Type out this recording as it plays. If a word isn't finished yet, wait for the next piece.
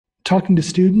talking to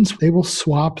students, they will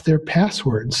swap their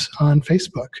passwords on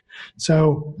Facebook.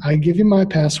 So I give you my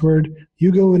password,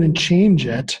 you go in and change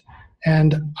it,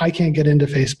 and I can't get into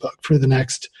Facebook for the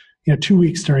next 2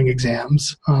 weeks during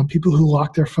exams. People who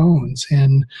lock their phones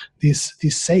in these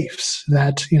safes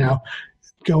that,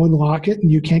 go and lock it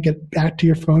and you can't get back to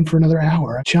your phone for another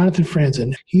hour. Jonathan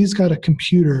Franzen, he's got a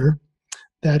computer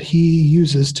that he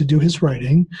uses to do his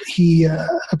writing. He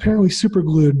apparently super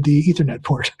glued the Ethernet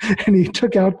port and he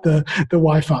took out the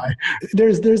Wi-Fi.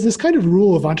 There's this kind of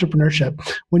rule of entrepreneurship.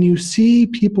 When you see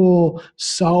people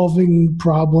solving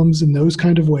problems in those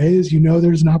kind of ways,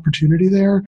 there's an opportunity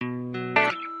there.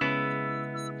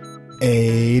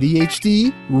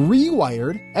 ADHD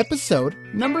Rewired, episode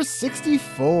number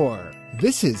 64.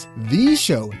 This is the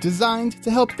show designed to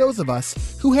help those of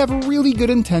us who have really good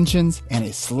intentions and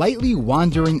a slightly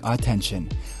wandering attention.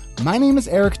 My name is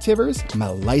Eric Tivers. I'm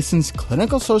a licensed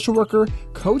clinical social worker,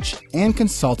 coach, and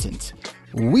consultant.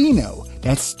 We know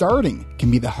that starting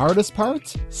can be the hardest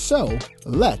part, so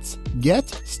let's get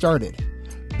started.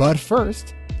 But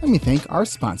first, let me thank our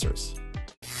sponsors.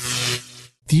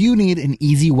 Do you need an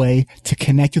easy way to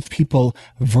connect with people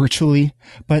virtually,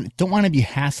 but don't want to be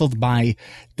hassled by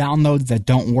downloads that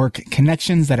don't work,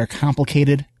 connections that are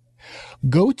complicated?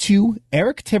 Go to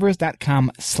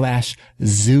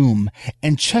erictivers.com/Zoom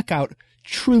and check out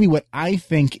truly what I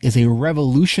think is a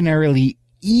revolutionarily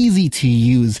easy to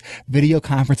use video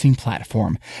conferencing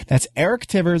platform. That's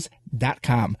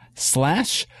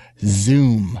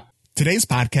erictivers.com/Zoom. Today's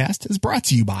podcast is brought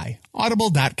to you by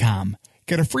Audible.com.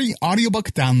 Get a free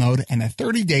audiobook download and a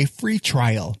 30-day free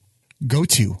trial. Go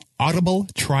to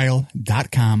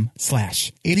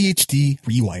audibletrial.com/ADHD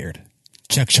Rewired.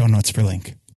 Check show notes for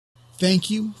link. Thank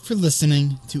you for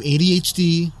listening to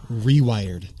ADHD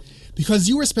Rewired. Because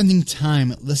you are spending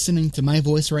time listening to my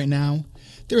voice right now,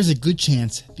 there is a good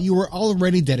chance that you are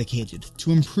already dedicated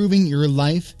to improving your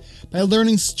life by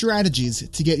learning strategies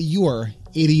to get your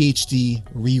ADHD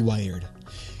rewired.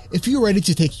 If you're ready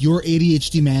to take your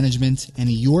ADHD management and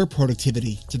your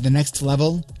productivity to the next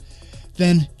level,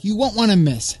 then you won't want to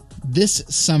miss this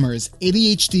summer's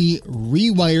ADHD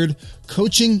Rewired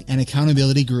Coaching and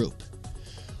Accountability Group.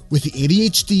 With the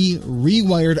ADHD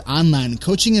Rewired Online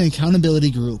Coaching and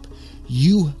Accountability Group,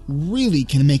 you really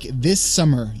can make this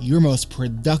summer your most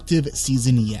productive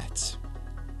season yet.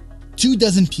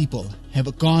 24 people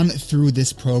have gone through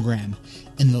this program.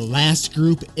 In the last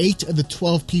group, 8 of the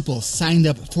 12 people signed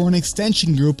up for an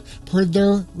extension group per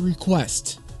their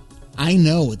request. I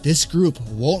know this group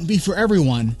won't be for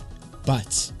everyone,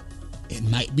 but it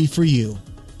might be for you.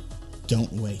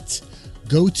 Don't wait.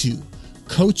 Go to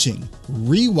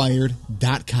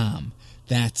coachingrewired.com.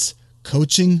 That's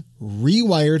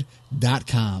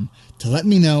coachingrewired.com to let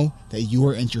me know that you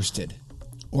are interested.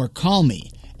 Or call me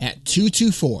at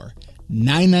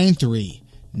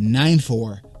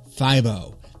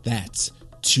 224-993-9450. That's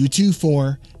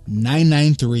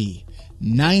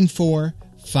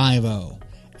 224-993-9450.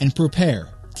 And prepare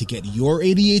to get your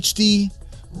ADHD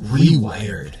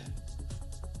rewired.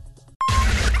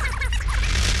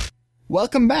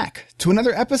 Welcome back to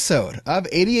another episode of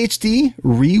ADHD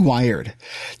Rewired.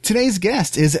 Today's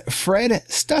guest is Fred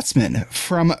Stutzman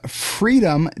from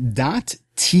Freedom.to.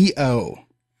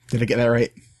 Did I get that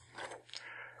right?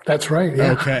 That's right,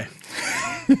 yeah. Okay.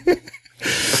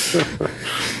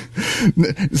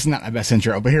 This is not my best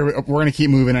intro, but here we're going to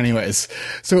keep moving anyways.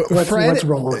 So let's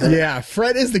roll with it. Yeah,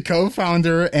 Fred is the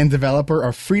co-founder and developer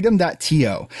of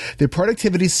Freedom.to, the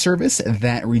productivity service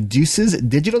that reduces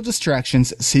digital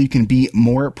distractions so you can be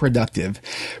more productive.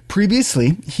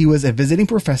 Previously, he was a visiting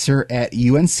professor at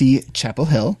UNC Chapel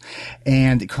Hill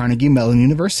and Carnegie Mellon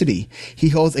University. He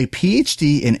holds a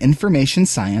PhD in information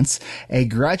science, a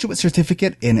graduate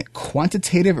certificate in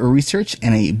quantitative research,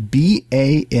 and a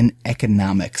BA in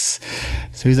economics.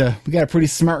 So we got a pretty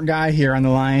smart guy here on the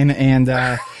line, and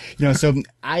so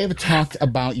I have talked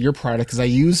about your product because I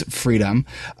use Freedom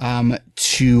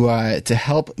to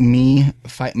help me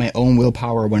fight my own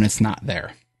willpower when it's not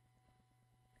there.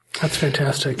 That's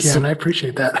fantastic, yeah, and I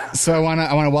appreciate that. So I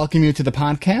want to welcome you to the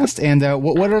podcast, and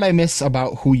what did I miss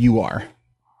about who you are?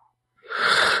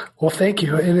 Well, thank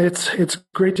you, and it's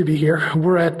great to be here.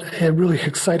 We're at a really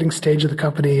exciting stage of the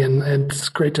company, and it's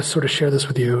great to sort of share this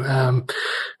with you.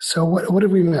 So what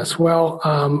did we miss? Well,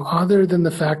 other than the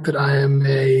fact that I am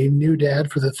a new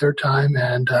dad for the third time,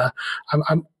 and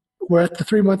we're at the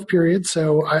 3-month period,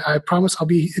 so I promise I'll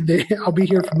be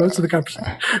here for most of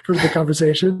the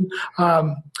conversation.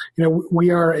 We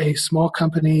are a small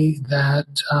company that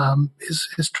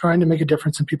is trying to make a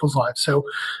difference in people's lives. So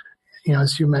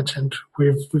as you mentioned,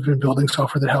 we've been building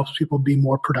software that helps people be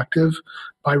more productive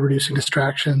by reducing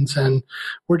distractions, and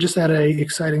we're just at a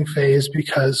exciting phase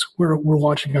because we're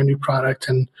launching our new product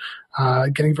and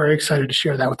getting very excited to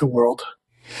share that with the world.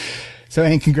 So,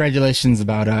 and congratulations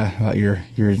about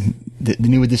the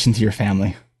new addition to your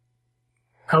family.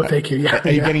 Oh, thank you. Yeah,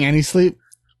 are you getting any sleep?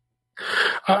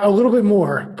 A little bit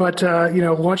more, but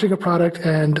launching a product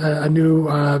and a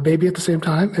new baby at the same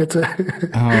time, it's a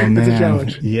it's a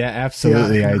challenge. Yeah,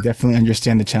 absolutely. Yeah. I definitely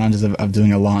understand the challenges of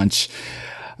doing a launch.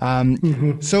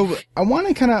 So I want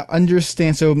to kind of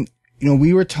understand. So,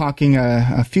 we were talking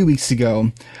a few weeks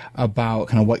ago about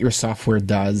kind of what your software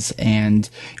does, and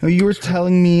you were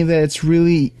telling me that it's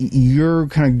really your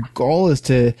kind of goal is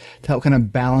to help kind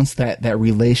of balance that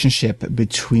relationship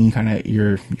between kind of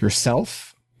yourself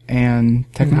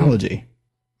and technology.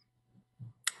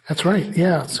 That's right.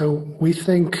 Yeah. So we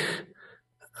think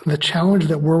the challenge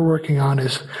that we're working on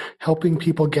is helping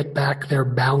people get back their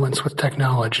balance with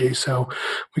technology. So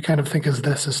we kind of think of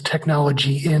this as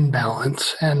technology in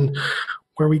balance. And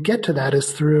where we get to that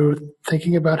is through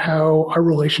thinking about how our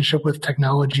relationship with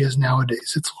technology is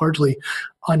nowadays. It's largely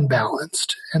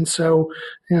unbalanced. And so,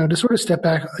 to sort of step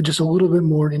back just a little bit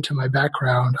more into my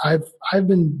background, I've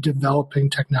been developing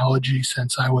technology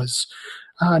since I was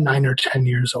 9 or 10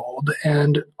 years old,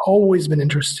 and always been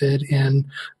interested in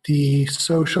the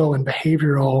social and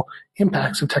behavioral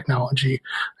impacts of technology.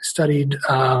 I studied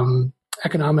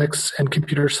economics and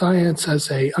computer science as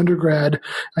a undergrad.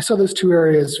 I saw those two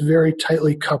areas very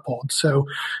tightly coupled. So,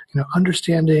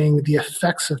 understanding the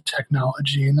effects of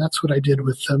technology, and that's what I did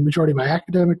with the majority of my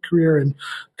academic career and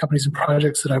companies and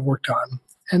projects that I've worked on.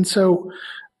 And so,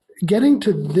 getting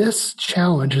to this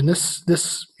challenge and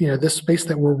this space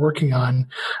that we're working on,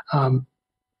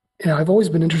 I've always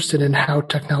been interested in how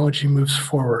technology moves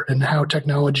forward and how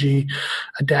technology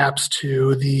adapts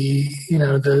to the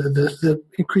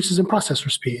increases in processor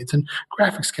speeds and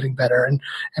graphics getting better.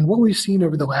 And what we've seen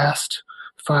over the last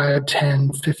 5,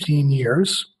 10, 15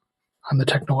 years on the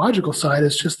technological side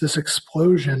is just this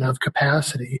explosion of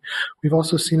capacity. We've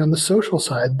also seen on the social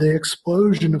side the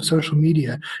explosion of social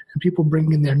media and people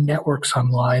bringing their networks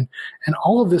online. And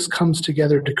all of this comes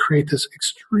together to create this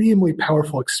extremely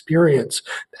powerful experience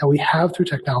that we have through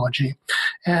technology.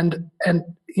 And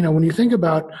when you think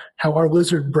about how our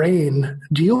lizard brain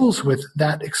deals with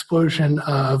that explosion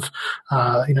of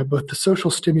both the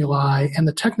social stimuli and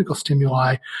the technical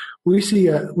stimuli, we see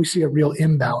a real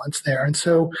imbalance there. And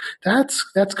so that's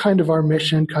kind of our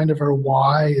mission, kind of our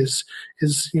why is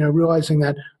realizing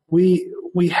that we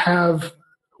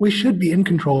should be in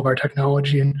control of our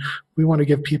technology, and we want to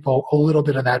give people a little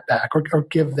bit of that back or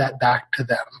give that back to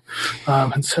them.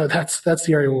 And so that's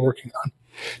the area we're working on.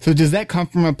 So does that come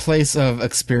from a place of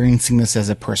experiencing this as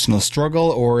a personal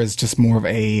struggle, or is just more of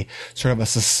a sort of a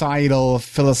societal,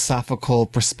 philosophical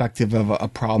perspective of a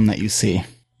problem that you see?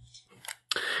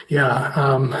 Yeah,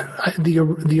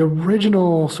 the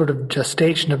original sort of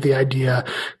gestation of the idea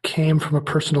came from a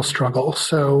personal struggle.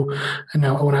 So,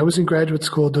 when I was in graduate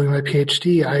school doing my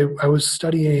PhD, I was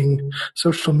studying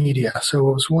social media. So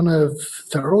I was one of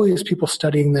the earliest people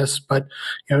studying this, but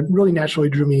it really naturally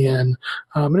drew me in.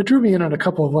 And it drew me in on a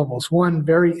couple of levels. One,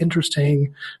 very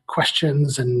interesting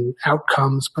questions and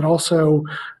outcomes, but also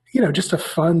just a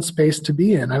fun space to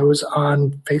be in. I was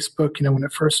on Facebook, when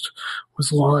it first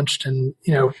was launched, and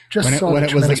just saw when the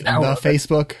it was like power the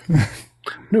Facebook.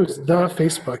 No, it's the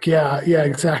Facebook. Yeah,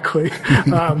 exactly.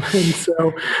 And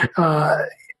so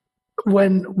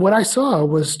what I saw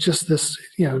was just this,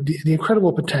 the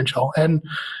incredible potential, and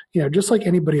just like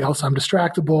anybody else, I'm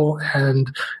distractible,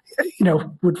 and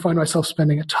would find myself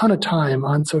spending a ton of time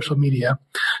on social media.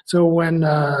 So when,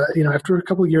 after a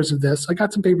couple of years of this, I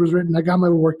got some papers written, I got my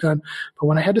work done. But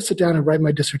when I had to sit down and write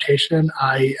my dissertation,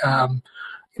 I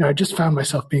just found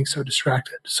myself being so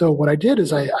distracted. So what I did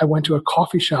is I went to a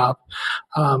coffee shop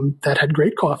that had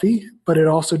great coffee, but it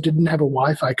also didn't have a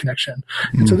Wi-Fi connection.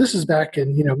 Mm-hmm. And so this is back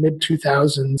in, mid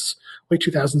 2000s, late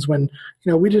 2000s, when,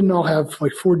 we didn't all have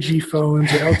like 4G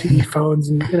phones or LTE phones,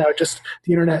 and, just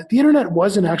the internet. The internet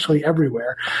wasn't actually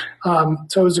everywhere.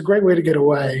 So it was a great way to get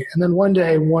away. And then one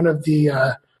day, one of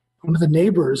the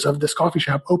neighbors of this coffee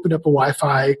shop opened up a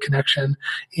Wi-Fi connection,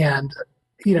 and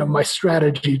my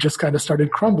strategy just kind of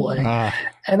started crumbling.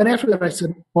 And then after that, I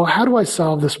said, well, how do I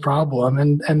solve this problem?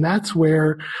 And that's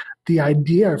where the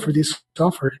idea for these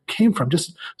software came from,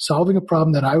 just solving a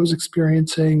problem that I was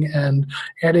experiencing and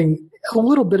adding a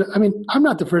little bit. I mean, I'm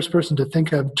not the first person to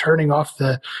think of turning off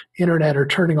the internet or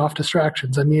turning off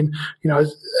distractions. I mean,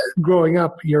 growing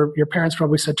up, your parents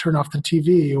probably said turn off the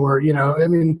TV, or I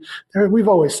mean, we've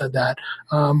always said that.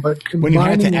 But when you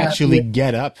had to actually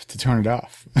get up to turn it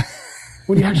off.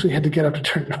 When you actually had to get up to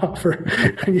turn it off,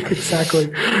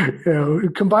 exactly.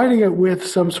 Combining it with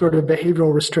some sort of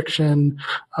behavioral restriction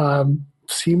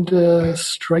seemed to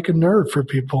strike a nerve for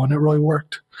people, and it really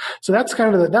worked. So that's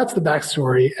kind of that's the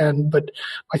backstory. But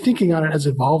my thinking on it has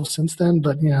evolved since then.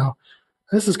 But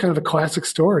this is kind of a classic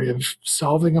story of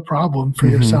solving a problem for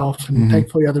yourself, and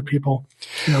thankfully other people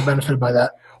benefited by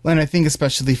that. Well, and I think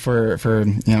especially for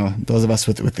those of us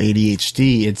with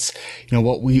ADHD, it's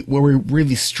where we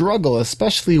really struggle,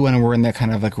 especially when we're in that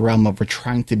kind of like realm of we're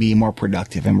trying to be more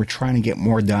productive and we're trying to get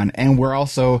more done, and we're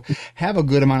also have a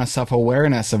good amount of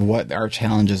self-awareness of what our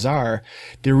challenges are.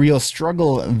 The real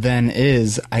struggle then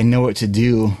is I know what to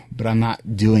do, but I'm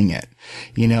not doing it.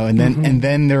 And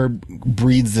then there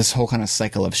breeds this whole kind of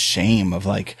cycle of shame of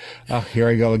like, oh, here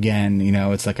I go again.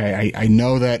 It's like I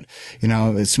know that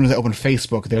as soon as I open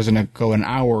Facebook, there's going to go an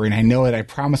hour, and I know that I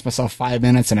promised myself 5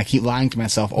 minutes, and I keep lying to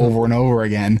myself over and over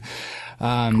again.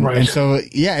 Right. And so,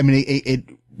 yeah, I mean, it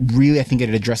really, I think it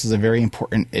addresses a very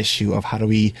important issue of how do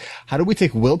we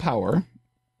take willpower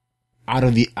out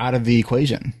of the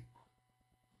equation.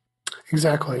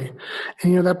 Exactly.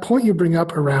 And, that point you bring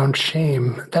up around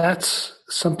shame, that's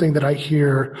something that I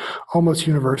hear almost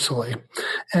universally.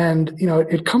 And,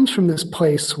 it comes from this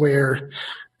place where,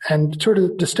 and sort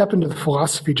of to step into the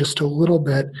philosophy just a little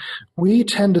bit, we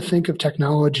tend to think of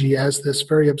technology as this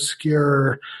very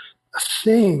obscure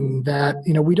thing that,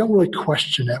 we don't really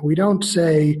question it. We don't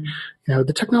say,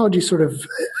 the technology sort of,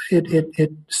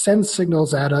 it sends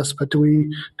signals at us, but do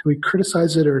we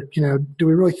criticize it, or, do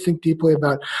we really think deeply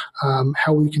about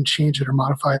how we can change it or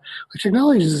modify it? Like,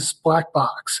 technology is this black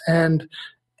box, and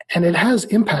it has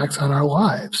impacts on our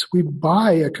lives. We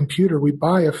buy a computer, we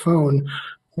buy a phone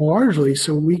largely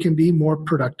so we can be more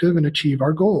productive and achieve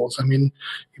our goals. I mean,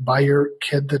 you buy your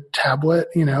kid the tablet,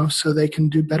 so they can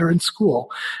do better in school.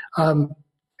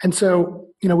 And so,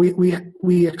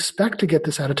 we expect to get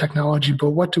this out of technology, but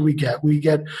what do we get? We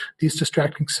get these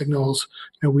distracting signals.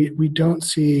 We don't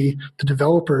see the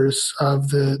developers of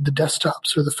the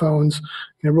desktops or the phones,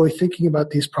 really thinking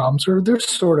about these problems, or they're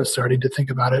sort of starting to think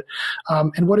about it.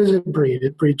 And what does it breed?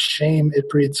 It breeds shame. It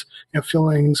breeds,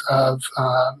 feelings of,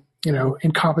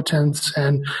 incompetence.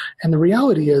 And the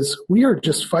reality is we are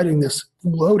just fighting this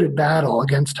loaded battle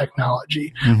against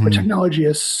technology, where technology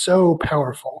is so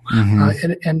powerful.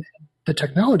 And the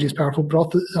technology is powerful,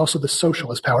 but also the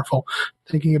social is powerful.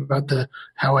 Thinking about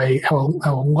how a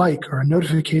like or a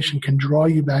notification can draw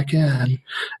you back in.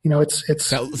 It's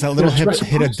that little hit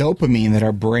of dopamine that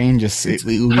our brain just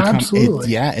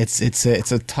absolutely. It's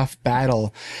a tough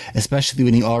battle, especially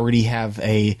when you already have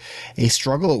a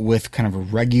struggle with kind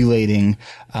of regulating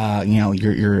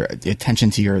your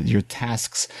attention to your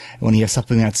tasks. When you have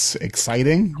something that's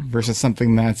exciting versus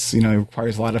something that's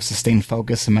requires a lot of sustained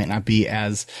focus and might not be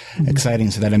as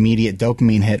exciting. So that immediate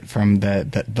dopamine hit from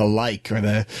the like or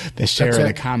the share or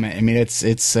the comment. I mean,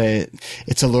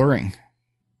 it's alluring.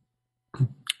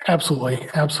 Absolutely.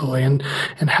 And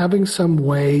having some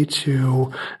way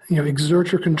to,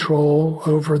 exert your control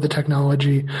over the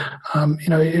technology,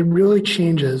 it really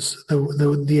changes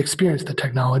the experience of the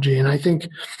technology. And I think,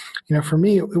 for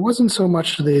me, it wasn't so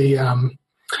much the,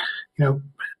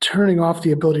 turning off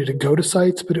the ability to go to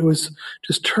sites, but it was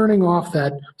just turning off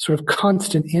that sort of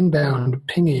constant inbound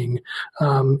pinging.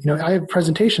 I have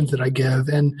presentations that I give,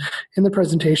 and in the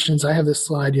presentations, I have this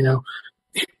slide,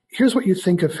 here's what you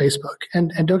think of Facebook.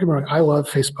 And don't get me wrong, I love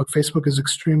Facebook. Facebook is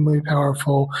extremely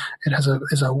powerful. It has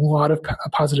a lot of a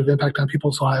positive impact on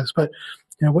people's lives. But,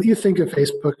 what you think of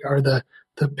Facebook are the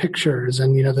pictures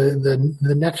and,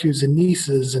 the nephews and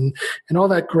nieces and all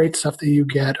that great stuff that you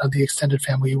get of the extended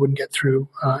family you wouldn't get through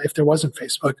if there wasn't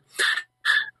Facebook.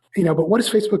 But what is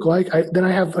Facebook like? Then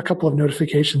I have a couple of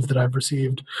notifications that I've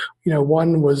received.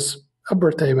 One was a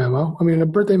birthday memo. I mean, a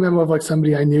birthday memo of like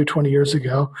somebody I knew 20 years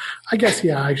ago. I guess,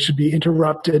 I should be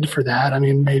interrupted for that. I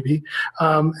mean, maybe.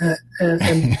 And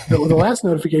the last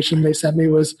notification they sent me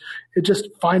was, it just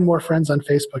find more friends on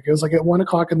Facebook. It was like at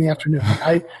 1:00 in the afternoon.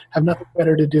 I have nothing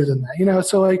better to do than that,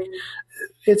 so like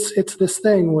it's this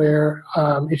thing where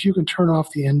if you can turn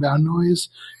off the inbound noise,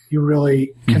 you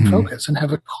really can focus and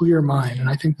have a clear mind. And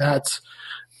I think that's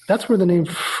where the name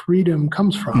freedom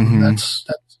comes from. That's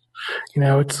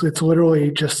it's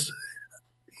literally just,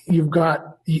 you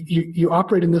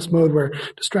operate in this mode where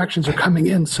distractions are coming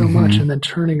in so much, and then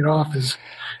turning it off is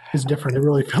is different. It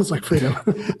really feels like freedom.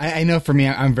 I know for me,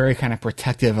 I'm very kind of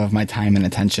protective of my time and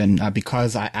attention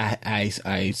because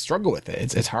I struggle with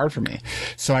it. It's hard for me.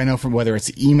 So I know from whether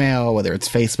it's email, whether it's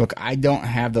Facebook, I don't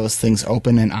have those things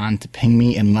open and on to ping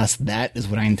me unless that is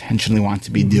what I intentionally want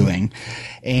to be doing.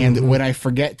 And when I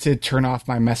forget to turn off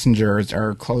my messengers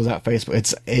or close out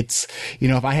Facebook, it's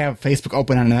if I have Facebook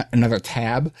open on another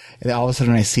tab, and all of a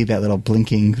sudden I see that little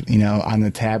blinking, on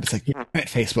the tab, it's like,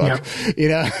 Facebook,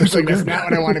 it's like, that's not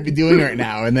what I want to be doing right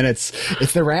now. And then it's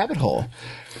the rabbit hole.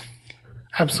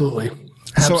 Absolutely.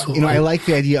 So, I like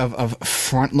the idea of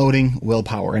front loading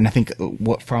willpower. And I think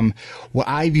what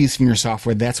I've used from your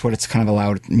software, that's what it's kind of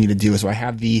allowed me to do is I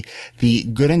have the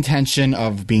good intention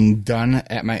of being done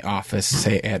at my office,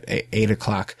 say at 8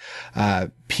 o'clock,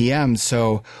 PM.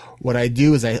 So what I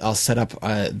do is I'll set up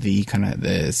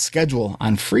the schedule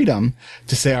on Freedom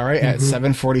to say, all right, at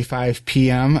 7:45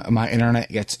 p.m. my internet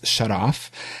gets shut off,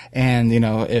 and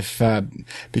if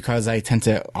because I tend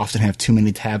to often have too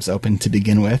many tabs open to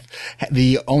begin with,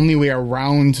 the only way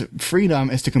around Freedom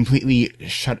is to completely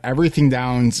shut everything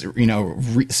down.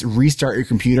 Restart your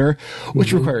computer,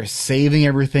 which requires saving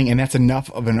everything, and that's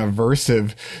enough of an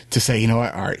aversive to say, you know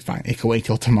what, all right, fine, it can wait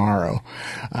till tomorrow,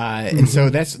 and so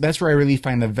that's where I really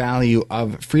find the value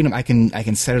of Freedom. I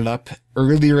can set it up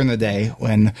earlier in the day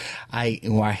when I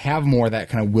have more of that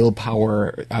kind of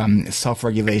willpower,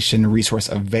 self-regulation resource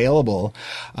available.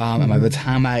 And by the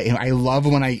time I love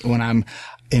when I'm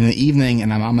in the evening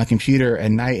and I'm on my computer at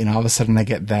night and all of a sudden I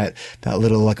get that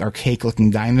little like archaic looking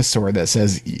dinosaur that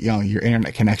says, your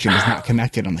internet connection is not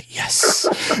connected. I'm like, yes.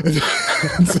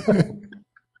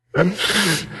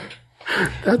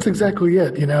 That's exactly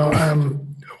it.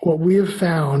 What we have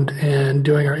found in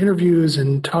doing our interviews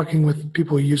and talking with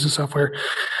people who use the software,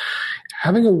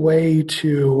 having a way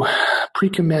to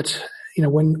pre-commit,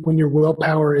 when your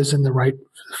willpower is in the right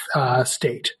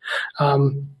state.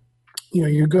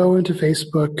 You go into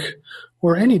Facebook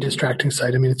or any distracting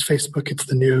site. I mean, it's Facebook, it's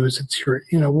the news, it's your,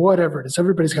 whatever it is.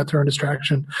 Everybody's got their own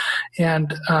distraction.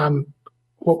 And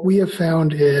what we have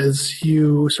found is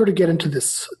you sort of get into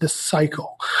this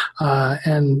cycle.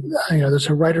 There's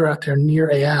a writer out there, Nir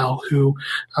Eyal, who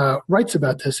writes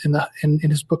about this in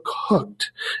his book Hooked.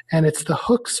 And it's the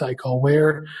hook cycle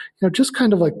where, just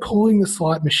kind of like pulling the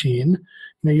slot machine,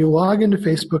 you log into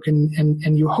Facebook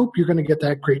and you hope you're going to get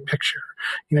that great picture.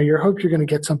 You hope you're going to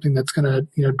get something that's going to,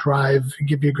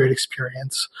 give you a great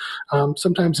experience.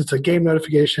 Sometimes it's a game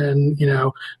notification,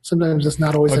 sometimes it's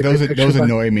not always those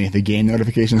annoy me, the game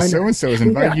notifications. So-and-so has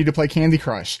invited you to play Candy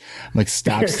Crush. I'm like,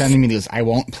 stop sending me these. I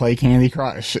won't play Candy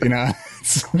Crush, The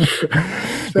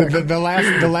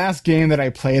last game that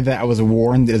I played that I was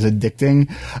warned is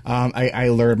addicting, I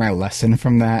learned my lesson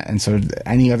from that. And so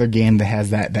any other game that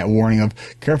has that warning of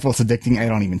careful, it's addicting, I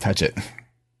don't even touch it.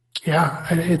 Yeah,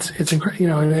 it's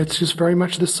incredible, and it's just very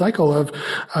much the cycle of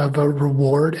a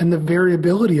reward, and the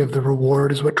variability of the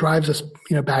reward is what drives us,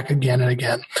 back again and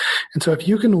again. And so if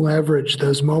you can leverage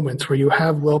those moments where you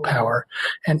have willpower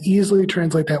and easily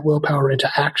translate that willpower into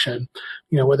action,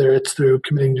 whether it's through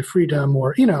committing to Freedom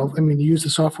or, use the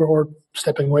software or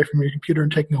stepping away from your computer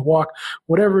and taking a walk,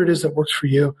 whatever it is that works for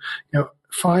you,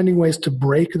 finding ways to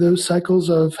break those cycles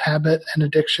of habit and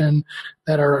addiction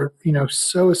that are,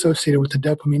 so associated with the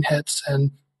dopamine hits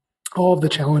and all of the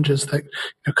challenges that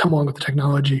come along with the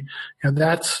technology.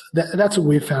 That's what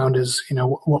we've found is,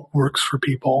 what works for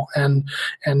people. And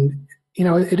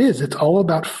it's all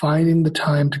about finding the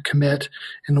time to commit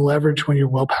and leverage when your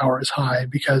willpower is high,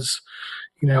 because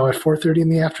at 4:30 in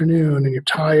the afternoon and you're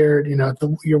tired,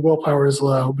 your willpower is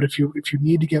low. But if you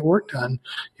need to get work done,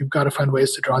 you've got to find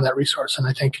ways to draw on that resource. And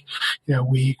I think,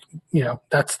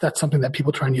 that's something that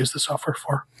people try and use the software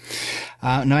for.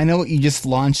 Now I know you just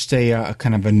launched a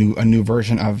kind of a new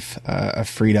version of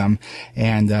Freedom,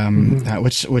 and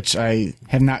which I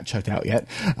have not checked out yet.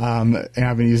 And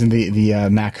I've been using the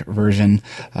Mac version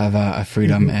of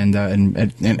Freedom and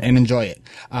enjoy it.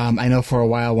 I know for a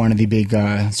while one of the big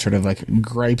sort of like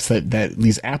gripes that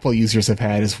these Apple users have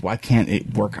had is why can't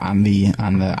it work on the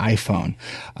iPhone?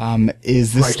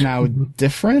 Is this now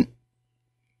different?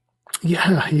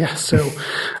 Yeah. So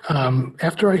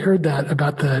after I heard that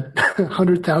about the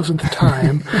 100,000th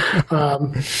time,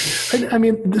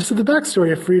 so the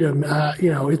backstory of Freedom,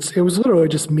 it was literally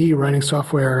just me writing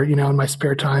software, in my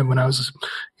spare time when I was,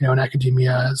 in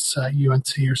academia as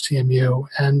UNC or CMU,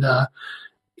 and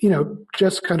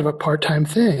just kind of a part-time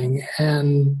thing.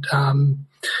 And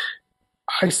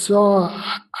I saw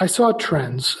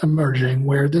trends emerging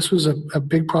where this was a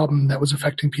big problem that was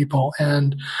affecting people.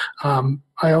 And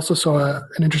I also saw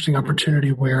an interesting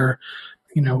opportunity where,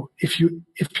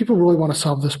 if people really want to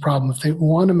solve this problem, if they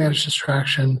want to manage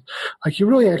distraction, like you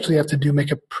really actually have to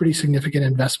make a pretty significant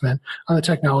investment on the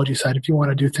technology side if you want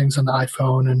to do things on the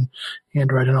iPhone and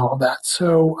Android and all of that.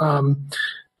 So,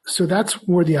 so that's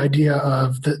where the idea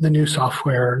of the new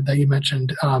software that you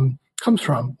mentioned comes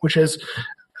from, which is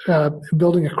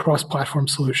building a cross-platform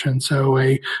solution. So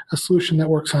a solution that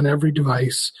works on every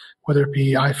device, whether it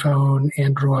be iPhone,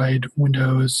 Android,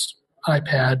 Windows,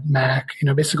 iPad, Mac,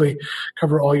 basically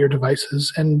cover all your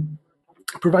devices and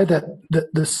provide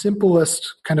the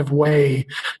simplest kind of way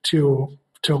to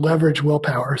leverage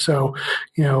willpower. So,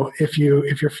 if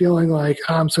you're feeling like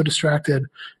I'm so distracted,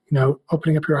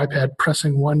 opening up your iPad,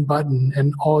 pressing one button,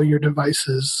 and all your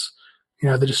devices,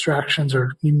 the distractions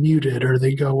are muted or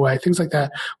they go away, things like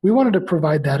that. We wanted to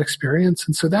provide that experience,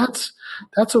 and so that's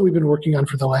what we've been working on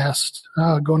for the last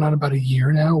going on about a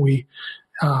year now. We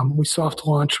soft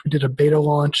launched. We did a beta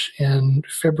launch in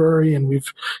February, and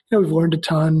we've learned a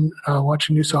ton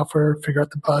launching new software, figure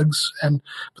out the bugs,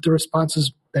 but the response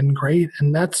has been great,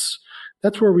 and that's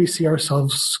where we see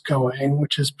ourselves going,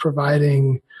 which is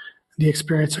providing the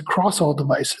experience across all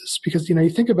devices. Because you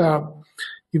think about,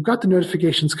 you've got the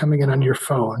notifications coming in on your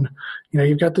phone,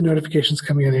 you've got the notifications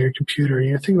coming in on your computer.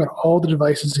 Think about all the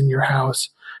devices in your house.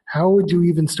 How would you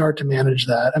even start to manage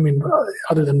that? I mean,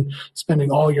 other than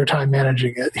spending all your time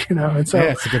managing it, And so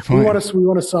that's a good point. we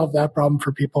want to solve that problem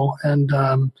for people, and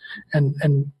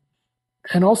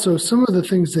also some of the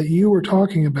things that you were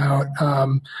talking about,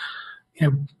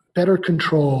 better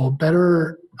control,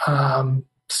 better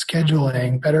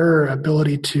scheduling, better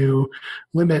ability to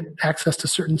limit access to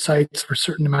certain sites for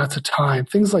certain amounts of time,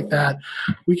 things like that.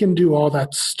 We can do all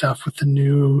that stuff with the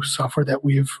new software that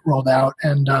we've rolled out.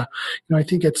 And, I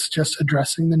think it's just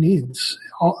addressing the needs.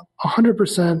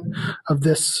 100% of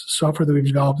this software that we've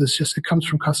developed it comes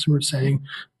from customers saying,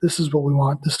 this is what we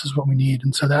want, this is what we need.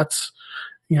 And so that's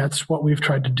what we've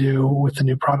tried to do with the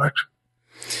new product.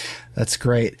 That's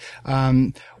great.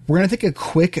 We're going to take a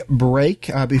quick break.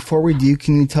 Before we do,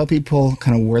 can you tell people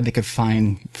kind of where they could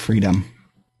find Freedom?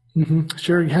 Mm-hmm.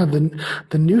 Sure. Yeah.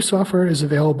 The new software is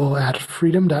available at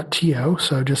freedom.to.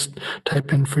 So just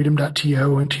type in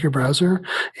freedom.to into your browser,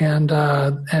 and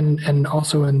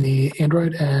also in the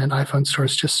Android and iPhone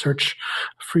stores, just search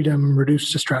Freedom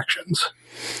Reduce Distractions.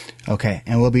 Okay.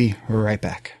 And we'll be right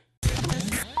back.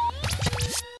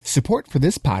 Support for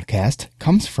this podcast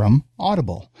comes from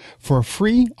Audible. For a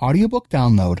free audiobook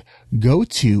download, go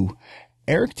to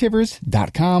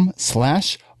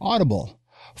erictivers.com/audible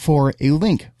for a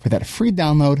link for that free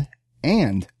download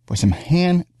and for some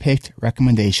hand-picked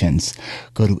recommendations.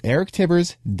 Go to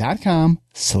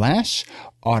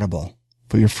erictivers.com/audible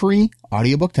for your free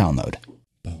audiobook download.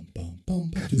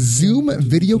 Zoom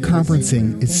video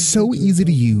conferencing is so easy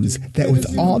to use that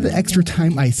with all the extra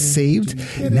time I saved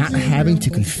not having to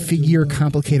configure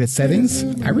complicated settings,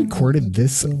 I recorded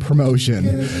this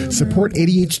promotion. Support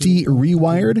ADHD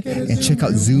Rewired and check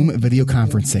out Zoom video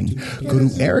conferencing. Go to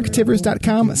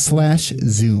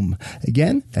erictivers.com/Zoom.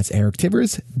 Again, that's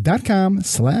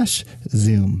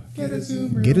erictivers.com/Zoom. Get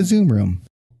a Zoom room.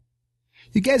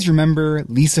 You guys remember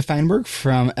Lisa Feinberg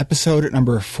from episode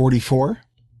number 44?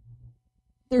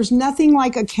 There's nothing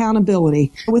like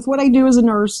accountability. With what I do as a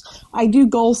nurse, I do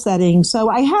goal setting. So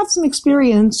I have some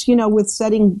experience, with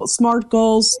setting SMART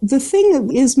goals. The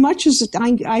thing, as much as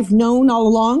I've known all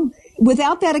along,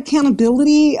 without that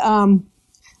accountability,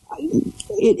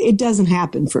 it doesn't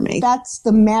happen for me. That's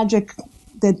the magic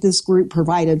that this group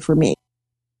provided for me.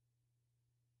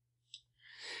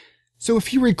 So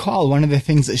if you recall, one of the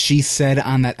things that she said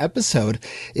on that episode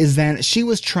is that she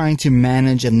was trying to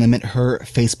manage and limit her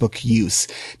Facebook use.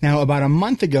 Now, about a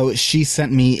month ago, she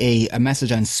sent me a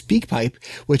message on SpeakPipe,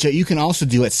 which you can also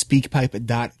do at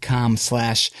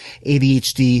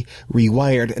speakpipe.com/ADHD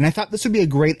Rewired. And I thought this would be a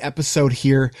great episode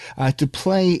here to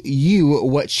play you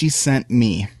what she sent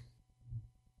me.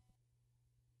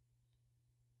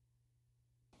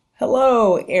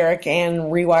 Hello, Eric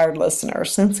and Rewired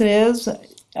listeners. Since it is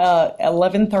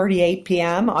 11:38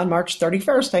 p.m. on March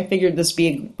 31st, I figured this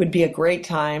would be a great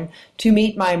time to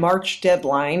meet my March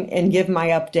deadline and give my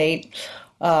update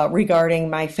regarding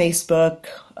my Facebook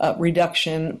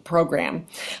reduction program.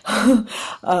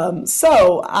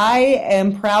 So I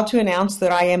am proud to announce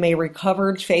that I am a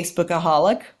recovering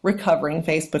Facebookaholic.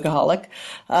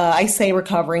 I say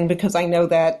recovering because I know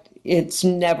that it's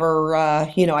never,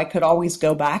 I could always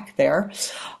go back there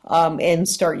and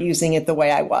start using it the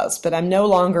way I was. But I'm no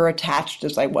longer attached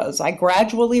as I was. I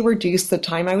gradually reduced the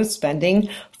time I was spending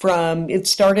from, it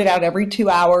started out every 2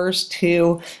 hours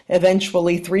to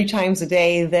eventually 3 times a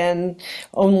day, then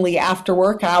only after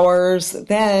work hours,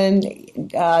 then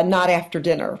not after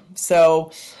dinner.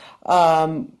 So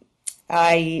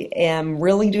I am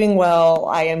really doing well.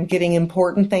 I am getting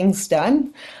important things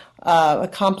done.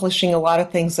 Accomplishing a lot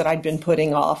of things that I'd been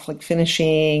putting off, like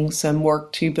finishing some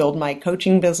work to build my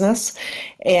coaching business.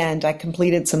 And I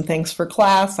completed some things for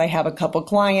class. I have a couple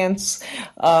clients.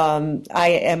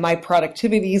 My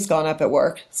productivity's gone up at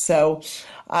work. So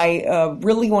I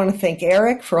really want to thank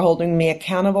Eric for holding me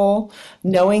accountable,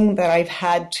 knowing that I've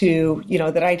had to,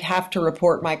 that I'd have to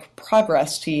report my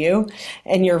progress to you.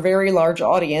 And your very large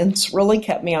audience really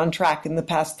kept me on track in the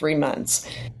past 3 months.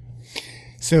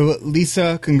 So,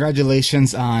 Lisa,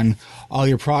 congratulations on all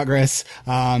your progress.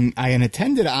 I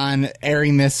intended on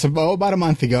airing this about a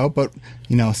month ago, but,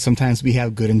 sometimes we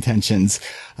have good intentions.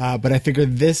 But I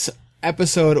figured this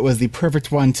episode was the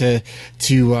perfect one to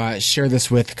share this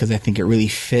with, because I think it really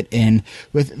fit in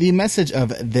with the message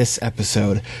of this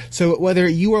episode. So whether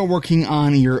you are working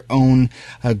on your own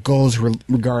goals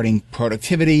regarding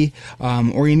productivity,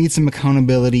 or you need some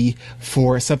accountability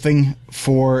for something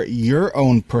for your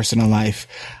own personal life,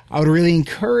 I would really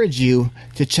encourage you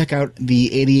to check out the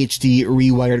ADHD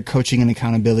Rewired Coaching and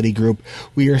Accountability Group.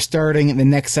 We are starting the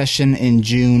next session in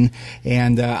June,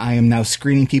 and I am now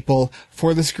screening people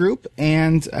for this group,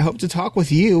 and I hope to talk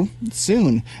with you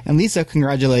soon. And Lisa,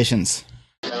 congratulations.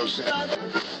 All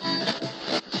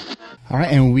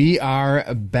right, and we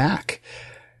are back.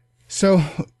 So,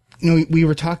 we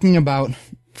were talking about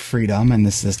freedom and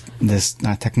this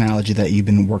technology that you've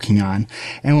been working on.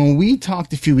 And when we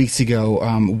talked a few weeks ago,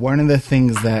 one of the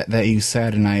things that you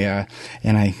said, and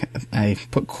I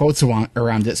put quotes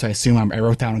around it, so I assume I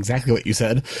wrote down exactly what you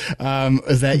said,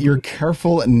 is that you're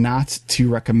careful not to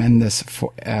recommend this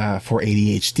for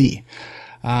ADHD.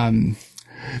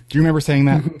 Do you remember saying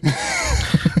that?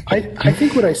 I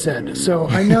think what I said. So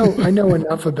I know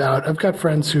enough about. I've got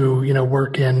friends who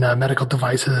work in medical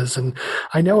devices, and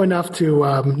I know enough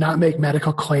to not make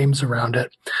medical claims around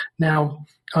it. Now,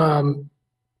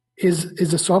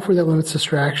 is a software that limits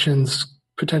distractions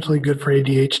potentially good for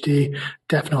ADHD?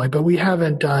 Definitely, but we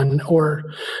haven't done, or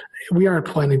we aren't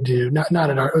planning to do. Not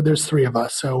at our. There's 3 of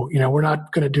us, so we're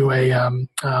not going to do a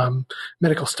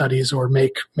medical studies or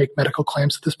make medical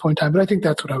claims at this point in time. But I think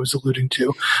that's what I was alluding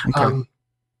to. Okay.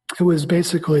 It was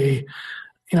basically,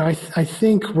 I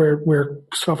think where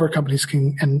software companies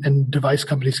can and device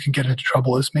companies can get into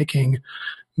trouble is making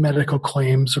medical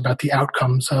claims about the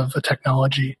outcomes of a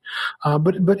technology.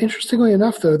 But interestingly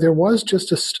enough, though, there was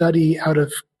just a study out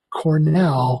of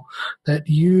Cornell that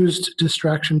used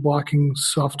distraction blocking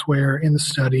software in the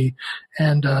study,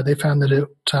 and they found that it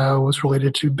was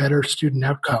related to better student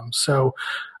outcomes. So,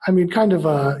 kind of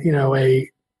a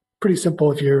pretty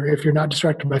simple. If you're not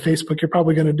distracted by Facebook, you're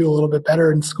probably going to do a little bit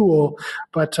better in school.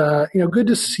 But good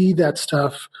to see that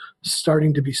stuff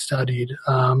starting to be studied.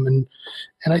 And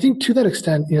I think to that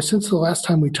extent, since the last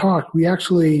time we talked, we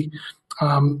actually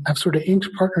have sort of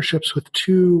inked partnerships with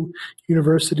 2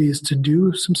 universities to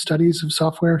do some studies of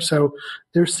software. So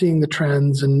they're seeing the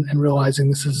trends and realizing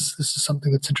this is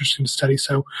something that's interesting to study.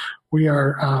 So we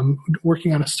are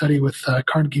working on a study with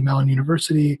Carnegie Mellon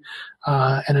University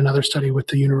and another study with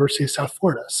the University of South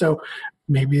Florida. So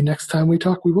maybe next time we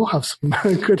talk, we will have some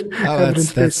good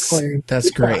evidence-based claims. That's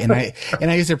great, and I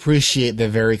just appreciate the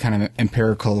very kind of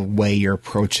empirical way you're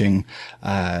approaching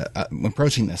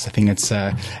this. I think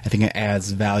it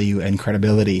adds value and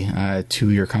credibility to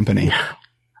your company. Yeah.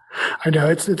 I know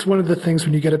it's one of the things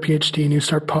when you get a PhD and you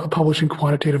start publishing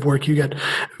quantitative work, you get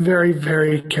very,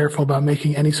 very careful about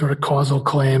making any sort of causal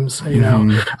claims.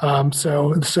 Mm-hmm.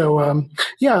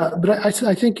 But I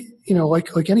think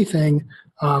like anything.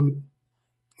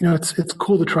 It's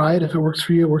cool to try it. If it works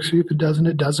for you, it works for you. If it doesn't,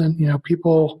 it doesn't.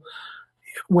 People,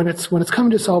 when it's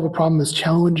coming to solve a problem as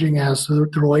challenging as the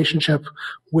relationship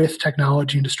with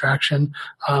technology and distraction,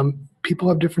 people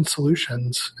have different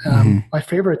solutions. My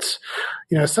favorites,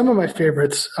 some of my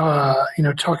favorites,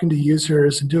 talking to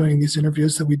users and doing these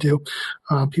interviews that we do,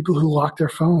 people who lock their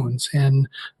phones in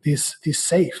these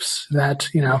safes that,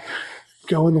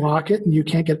 go and lock it and you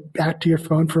can't get back to your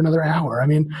phone for another hour.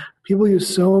 People use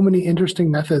so many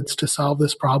interesting methods to solve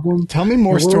this problem. Tell me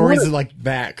more stories like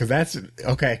that, because that's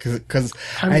okay. Because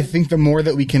I think the more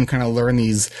that we can kind of learn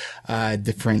these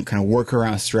different kind of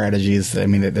workaround strategies, I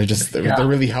mean, they're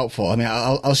really helpful. I mean,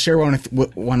 I'll share one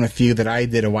with you that I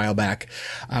did a while back.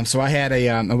 So I had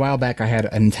a while back I had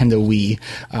a Nintendo Wii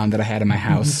that I had in my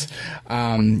house,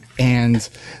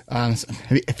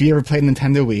 if you ever played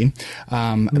Nintendo Wii,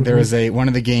 there was one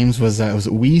of the games was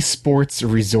Wii Sports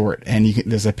Resort, and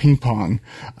there's a ping pong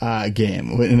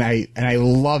game, and I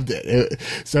loved it.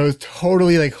 So I was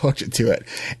totally like hooked to it,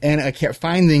 and I kept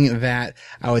finding that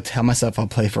I would tell myself I'll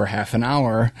play for half an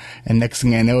hour, and next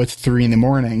thing I know it's 3 a.m.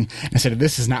 and I said,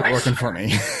 this is not working for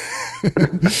me.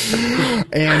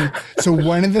 And so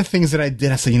one of the things that I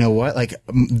did, I said, you know what, like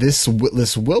this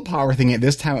willpower thing at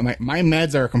this time, my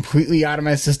meds are completely out of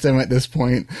my system at this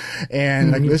point,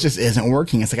 and like this just isn't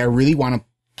working. It's like I really want to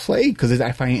play because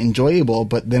I find it enjoyable,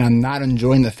 but then I'm not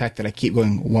enjoying the fact that I keep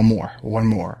going one more.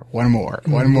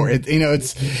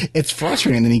 It's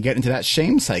frustrating. Then you get into that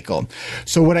shame cycle.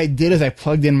 So what I did is I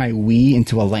plugged in my Wii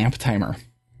into a lamp timer.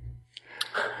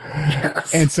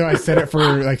 Yes. And so I set it for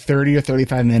like 30 or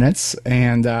 35 minutes,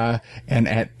 and at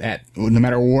no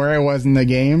matter where I was in the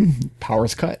game,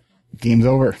 power's cut, game's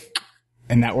over,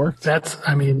 and that worked.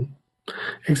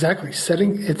 Exactly.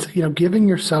 Giving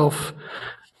yourself,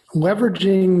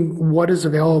 leveraging what is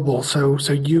available so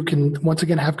you can once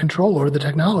again have control over the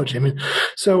technology.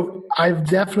 So I've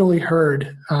definitely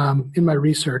heard in my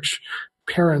research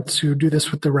parents who do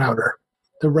this with the router.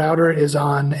 The router is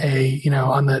on the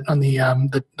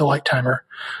light timer.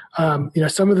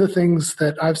 Some of the things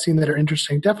that I've seen that are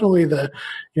interesting, definitely the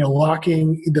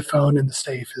locking the phone in the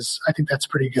safe I think that's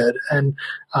pretty good. And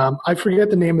I forget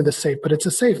the name of the safe, but it's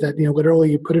a safe that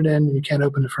literally you put it in and you can't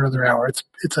open it for another hour.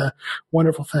 It's a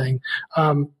wonderful thing.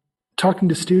 Talking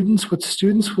to students, what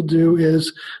students will do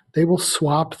is they will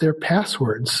swap their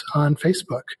passwords on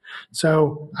Facebook.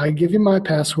 So I give you my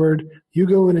password, you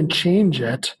go in and change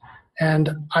it,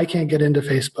 and I can't get into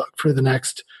Facebook for the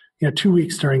next 2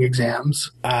 weeks during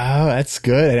exams. Oh, that's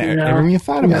good. I never even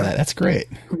thought about that. That's great.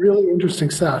 Really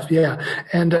interesting stuff. Yeah.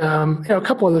 And, a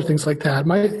couple other things like that.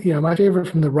 My favorite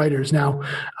from the writers now,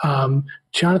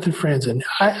 Jonathan Franzen.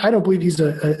 I don't believe he's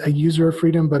a user of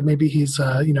Freedom, but maybe he's,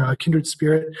 a kindred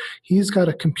spirit. He's got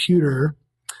a computer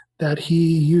that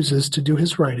he uses to do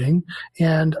his writing,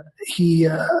 and he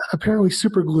apparently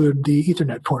super glued the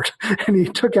Ethernet port, and he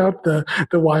took out the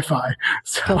Wi-Fi.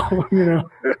 So,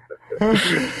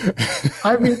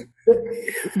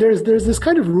 there's this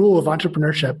kind of rule of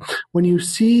entrepreneurship. When you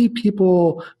see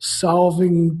people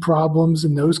solving problems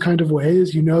in those kind of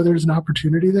ways, there's an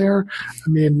opportunity there.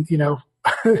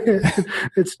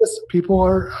 It's just people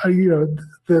are,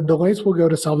 the lengths we'll go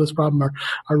to solve this problem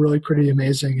are really pretty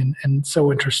amazing and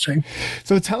so interesting.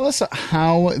 So tell us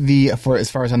how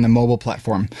as far as on the mobile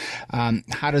platform,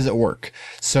 how does it work?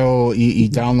 So you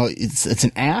download, it's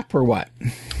an app or what?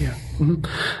 Yeah. Mm-hmm.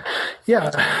 Yeah.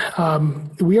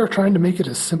 We are trying to make it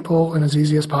as simple and as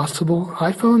easy as possible.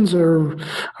 iPhones are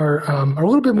a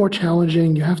little bit more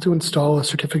challenging. You have to install a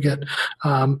certificate.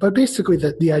 But basically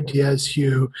the idea is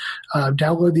you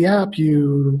download the app,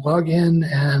 you log in,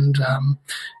 and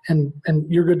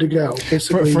you're good to go.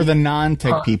 Basically, for the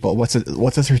non-tech people, what's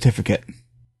a certificate?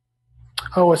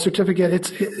 Oh, a certificate.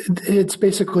 It's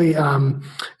basically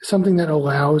something that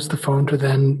allows the phone to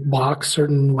then block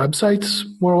certain websites,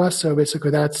 more or less. So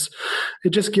basically, it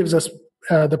just gives us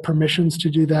the permissions to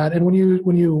do that. And when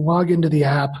you log into the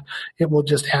app, it will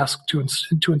just ask to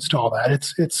install that.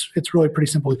 It's really pretty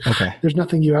simple. Okay. There's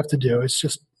nothing you have to do. It's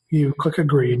just you click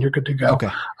agree and you're good to go. Okay.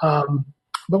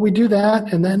 But we do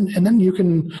that, and then you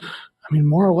can,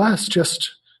 more or less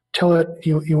just tell it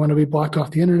you want to be blocked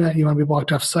off the internet, you want to be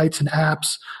blocked off sites and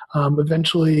apps.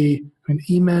 Eventually,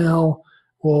 email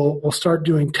we'll start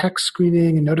doing text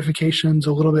screening and notifications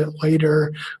a little bit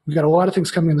later. We've got a lot of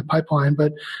things coming in the pipeline,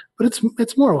 but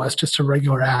it's more or less just a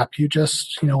regular app. You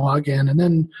just log in, and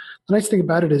then the nice thing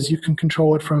about it is you can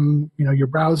control it from your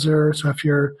browser. So if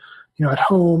you're at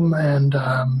home and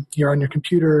you're on your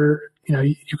computer,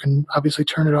 you can obviously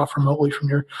turn it off remotely from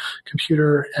your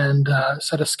computer and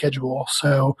set a schedule.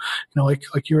 So,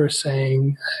 like you were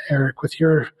saying, Eric, with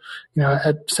your,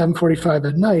 at 7:45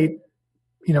 at night,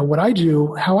 what I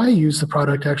do, how I use the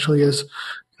product actually is,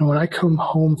 when I come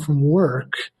home from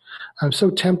work, I'm so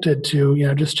tempted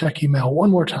to, just check email one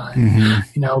more time,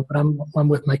 but I'm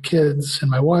with my kids and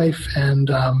my wife,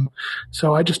 and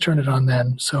so I just turn it on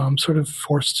then. So I'm sort of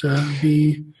forced to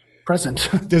be present.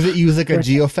 Does it use like a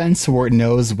geofence where it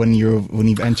knows when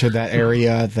you've entered that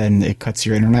area, then it cuts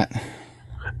your internet?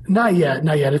 Not yet.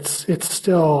 It's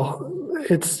still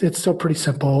it's still pretty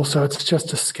simple. So it's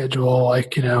just a schedule,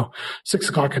 like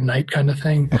 6:00 at night kind of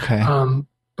thing. Okay.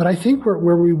 But I think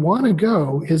where we want to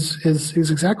go is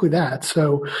exactly that.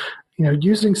 So,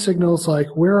 using signals like,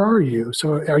 where are you?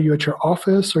 So are you at your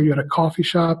office? Are you at a coffee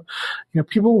shop?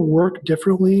 People work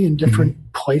differently in different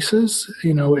places,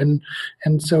 and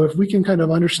so if we can kind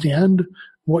of understand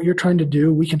what you're trying to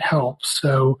do, we can help.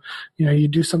 So, you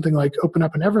do something like open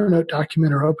up an Evernote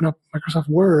document or open up Microsoft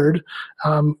Word,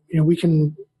 we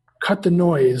can cut the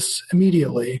noise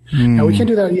immediately. Now, we can't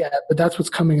do that yet, but that's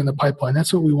what's coming in the pipeline.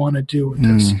 That's what we want to do with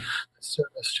this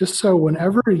service. Just so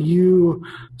whenever you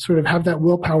sort of have that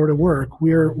willpower to work,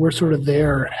 we're sort of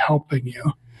there helping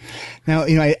you. Now,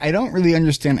 I don't really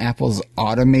understand Apple's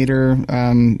Automator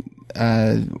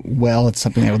well. It's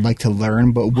something I would like to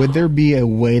learn, but would there be a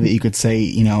way that you could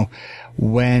say,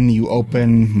 when you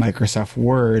open Microsoft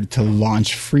Word to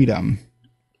launch Freedom?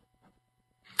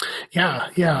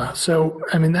 Yeah. So,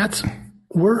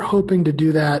 we're hoping to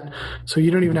do that so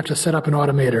you don't even have to set up an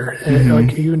Automator.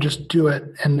 Like, you can just do it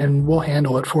and we'll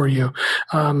handle it for you.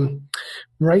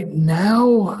 Right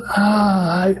now,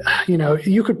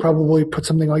 you could probably put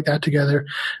something like that together.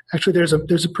 Actually, there's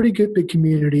a pretty good big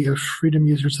community of Freedom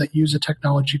users that use a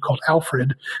technology called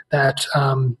Alfred that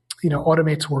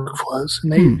automates workflows,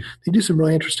 and they do some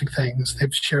really interesting things.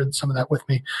 They've shared some of that with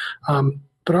me.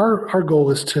 But our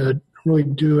goal is to really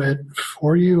do it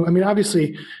for you.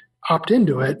 Obviously, opt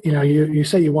into it. You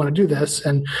say you want to do this,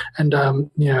 when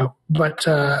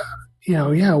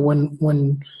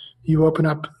you open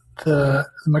up the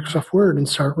Microsoft Word and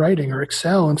start writing, or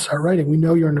Excel and start writing, we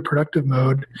know you're in a productive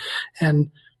mode.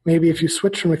 And maybe if you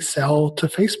switch from Excel to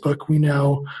Facebook, we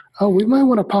know, we might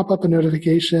want to pop up a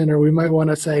notification, or we might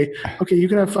want to say, okay, you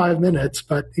can have 5 minutes,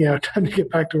 but time to get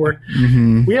back to work.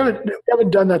 We haven't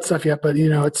done that stuff yet, but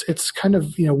it's kind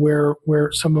of where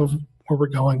we're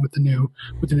going with the new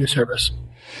service.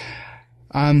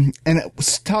 And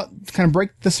kind of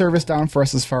break the service down for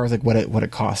us as far as like what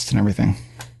it costs and everything.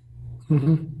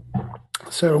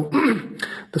 So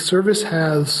the service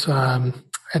has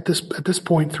at this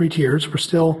point 3 tiers. We're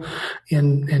still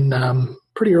in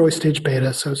pretty early stage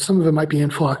beta, so some of it might be in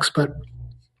flux, but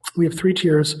we have 3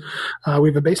 tiers. We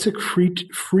have a basic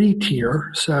free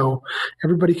tier, so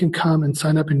everybody can come and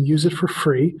sign up and use it for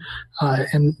free.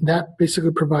 And that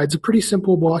basically provides a pretty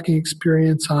simple blocking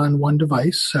experience on one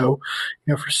device. So,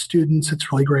 for students,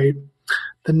 it's really great.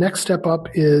 The next step up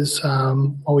is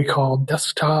what we call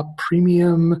Desktop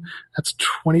Premium. That's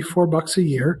 $24 a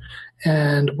year.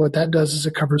 And what that does is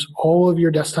it covers all of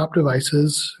your desktop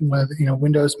devices, whether,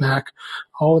 Windows, Mac,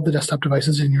 all of the desktop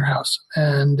devices in your house.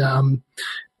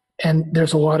 And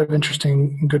there's a lot of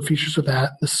interesting and good features with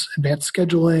that. This advanced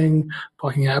scheduling,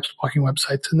 blocking apps, blocking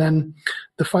websites. And then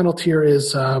the final tier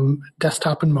is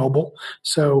desktop and mobile.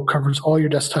 So covers all your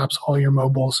desktops, all your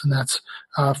mobiles, and that's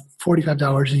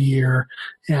 $45 a year.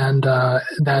 And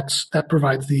that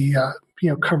provides the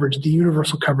coverage, the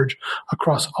universal coverage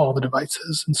across all the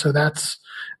devices. And so that's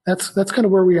kind of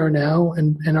where we are now.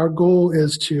 And our goal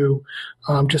is to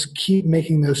just keep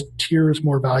making those tiers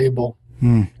more valuable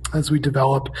as we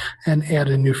develop and add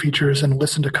in new features and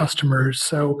listen to customers.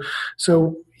 So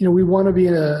we want to be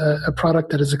a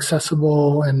product that is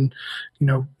accessible and,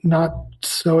 not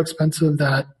so expensive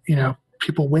that,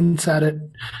 people wince at it.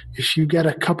 If you get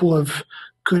a couple of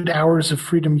good hours of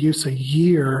Freedom use a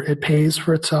year, it pays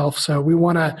for itself. So we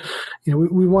want to,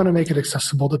 we want to make it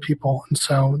accessible to people. And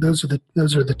so those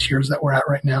are the tiers that we're at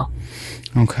right now.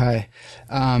 Okay.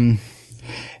 And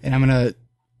I'm going to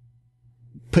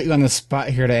put you on the spot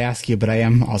here to ask you, but I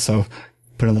am also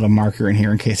put a little marker in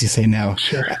here in case you say no.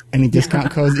 Sure. Any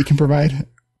discount codes that you can provide?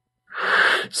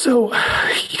 So,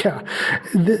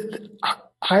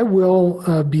 I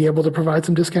will be able to provide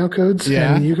some discount codes,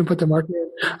 and you can put the marker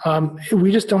in.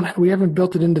 We haven't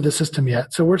built it into the system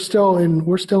yet, so we're still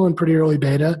in pretty early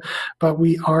beta, but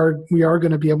we are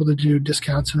going to be able to do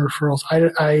discounts and referrals.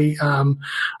 I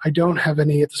don't have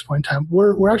any at this point in time.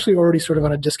 We're actually already sort of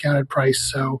on a discounted price,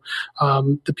 so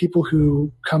the people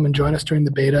who come and join us during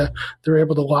the beta, they're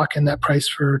able to lock in that price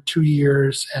for 2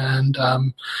 years, and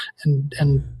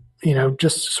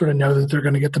just sort of know that they're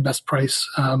going to get the best price.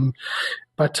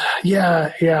 But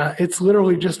it's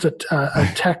literally just a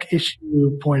tech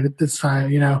issue point at this time,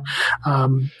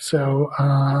 Fred,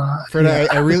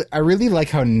 I really like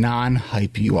how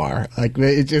non-hype you are. Like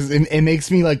it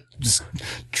makes me like just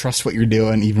trust what you're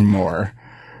doing even more.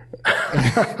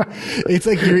 It's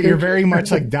like you're very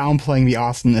much like downplaying the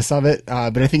awesomeness of it,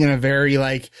 but I think in a very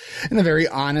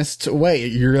honest way.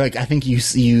 You're like, I think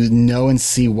you know and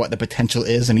see what the potential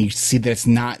is, and you see that it's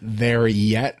not there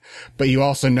yet, but you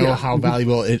also know how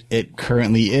valuable it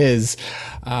currently is.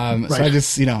 Right. So I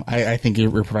just, I think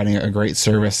you're providing a great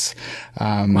service,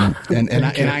 and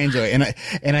I enjoy it,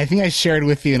 and I think I shared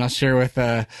with you, and I'll share with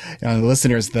the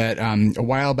listeners that a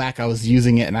while back I was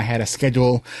using it, and I had a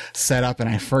schedule set up, and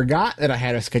I forgot that I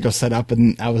had a schedule set up,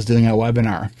 and I was doing a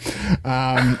webinar,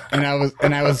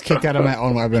 and I was kicked out of my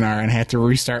own webinar and had to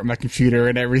restart my computer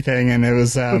and everything, and it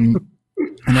was.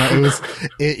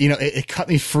 It cut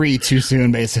me free too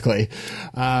soon, basically.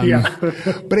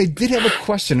 But I did have a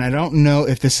question. I don't know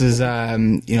if this is,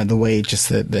 the way just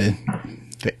the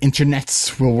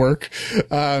internets will work.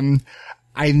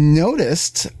 I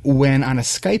noticed when on a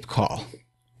Skype call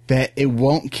that it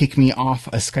won't kick me off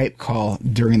a Skype call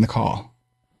during the call.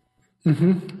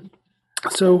 Mm-hmm.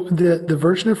 So the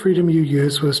version of Freedom you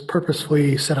use was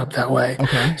purposefully set up that way.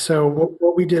 Okay. So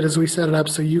what we did is we set it up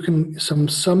so you can some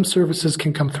services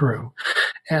can come through,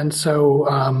 and so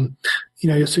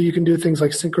so you can do things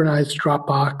like synchronized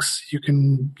Dropbox. You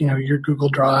can your Google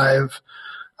Drive.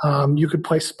 You could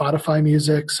play Spotify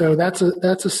music. So that's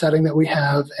a setting that we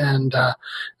have, and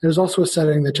there's also a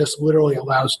setting that just literally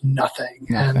allows nothing.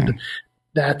 And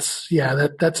that's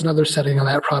another setting on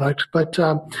that product. But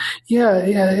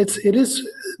it is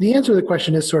the answer to the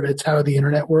question is sort of it's how the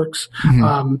internet works.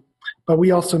 Mm-hmm. But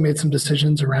we also made some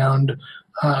decisions around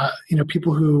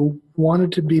people who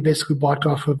wanted to be basically blocked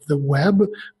off of the web,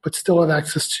 but still have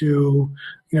access to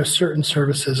certain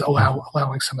services,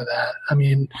 allowing some of that. I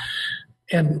mean.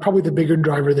 And probably the bigger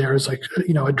driver there is like, a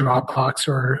Dropbox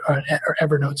or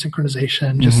Evernote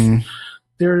synchronization. Just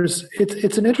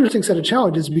it's an interesting set of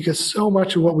challenges because so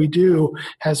much of what we do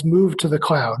has moved to the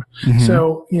cloud. Mm-hmm.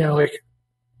 So,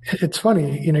 it's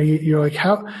funny, you're like,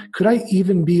 how could I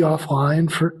even be offline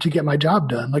to get my job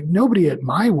done? Like nobody at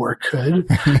my work could,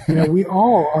 we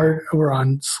all we're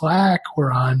on Slack,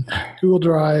 we're on Google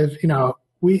Drive,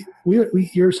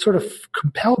 you're sort of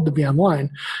compelled to be online.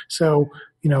 So,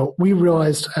 we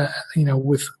realized,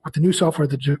 with the new software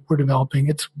that we're developing,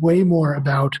 it's way more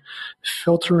about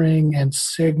filtering and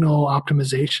signal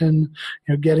optimization,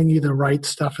 getting you the right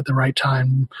stuff at the right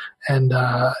time. And,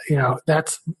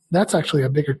 that's actually a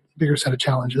bigger set of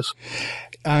challenges.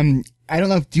 I don't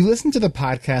know. Do you listen to the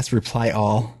podcast Reply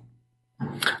All?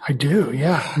 I do,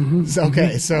 yeah. Mm-hmm.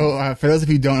 Okay, so for those of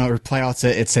you who don't know, Reply All,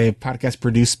 it's a podcast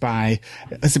produced by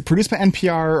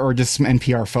NPR or just some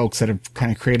NPR folks that have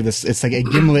kind of created this? It's like a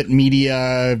Gimlet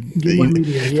Media.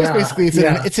 Basically, it's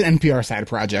an NPR side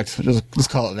project.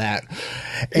 Just call it that.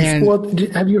 And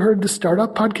have you heard the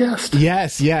Startup podcast?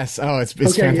 Yes. Oh, it's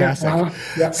fantastic.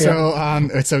 So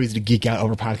it's so easy to geek out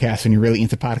over podcasts when you're really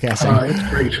into podcasting. It's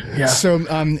great. Yeah. So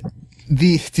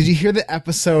did you hear the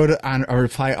episode on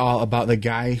Reply All about the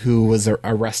guy who was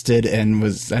arrested and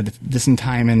was at this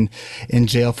time in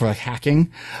jail for like hacking?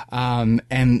 So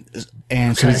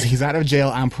he's out of jail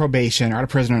on probation, or out of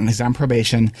prison, and he's on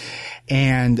probation,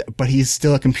 but he's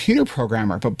still a computer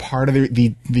programmer. But part of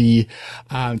the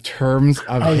terms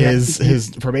of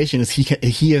his probation is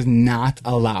he is not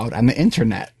allowed on the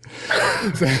internet.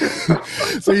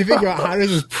 So you think about how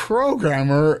does this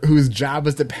programmer whose job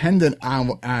is dependent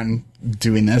on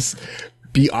doing this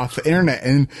be off the internet?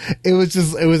 And it was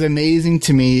amazing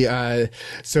to me.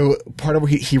 So part of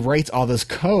what he writes all this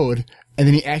code, and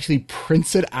then he actually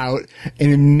prints it out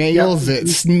and mails it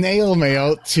snail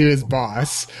mail to his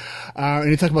boss. And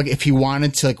he talked about if he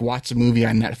wanted to like watch a movie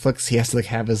on Netflix, he has to like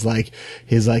have his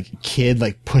kid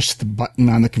like push the button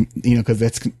on the because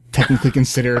that's technically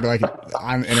considered like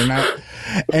on the internet.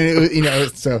 And it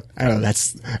was so I don't know. I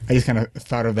just kind of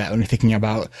thought of that when you're thinking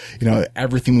about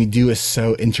everything we do is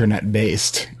so internet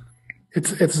based.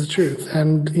 It's the truth.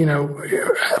 And,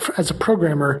 as a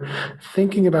programmer,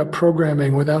 thinking about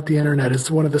programming without the internet is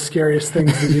one of the scariest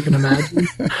things that you can imagine.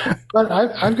 But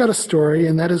I've got a story,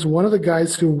 and that is one of the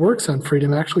guys who works on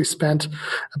Freedom actually spent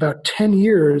about 10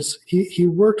 years. He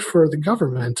worked for the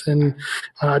government and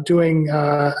doing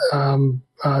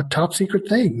top secret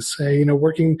things,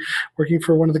 working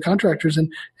for one of the contractors.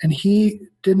 And he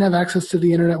didn't have access to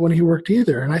the internet when he worked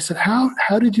either. And I said,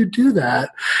 how did you do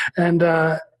that?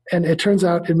 And it turns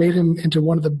out it made him into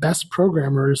one of the best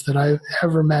programmers that I've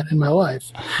ever met in my life.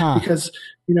 Huh. Because,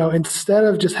 instead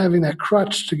of just having that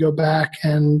crutch to go back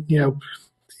and,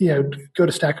 go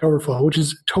to Stack Overflow, which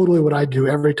is totally what I do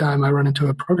every time I run into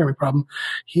a programming problem,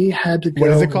 he had to go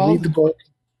read the book.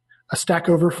 A Stack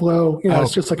Overflow,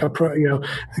 it's just like a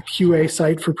QA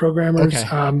site for programmers.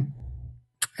 Okay.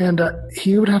 And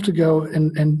he would have to go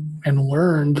and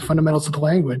learn the fundamentals of the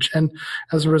language. And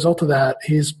as a result of that,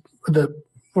 he's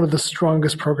one of the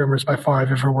strongest programmers by far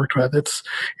I've ever worked with. It's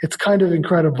kind of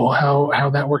incredible how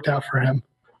that worked out for him.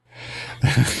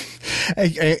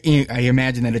 I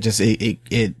imagine that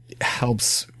it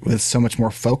helps with so much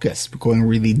more focus, going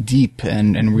really deep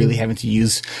and really having to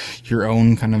use your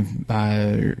own kind of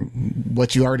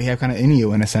what you already have kind of in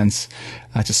you, in a sense,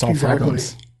 to solve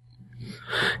problems.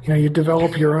 You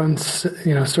develop your own,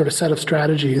 sort of set of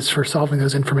strategies for solving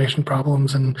those information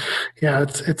problems. And yeah,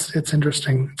 it's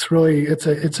interesting. It's really,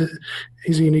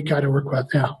 he's a unique guy to work with.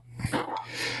 Yeah.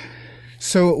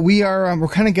 So we're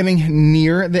kind of getting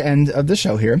near the end of the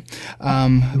show here.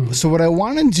 So what I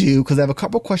want to do, because I have a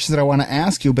couple questions that I want to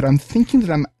ask you, but I'm thinking that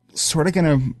I'm sort of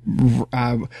going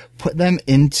to put them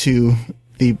into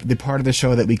the part of the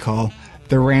show that we call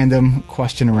the random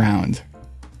question round.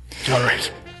 All right.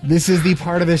 This is the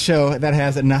part of the show that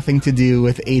has nothing to do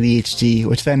with ADHD,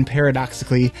 which then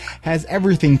paradoxically has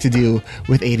everything to do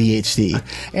with ADHD.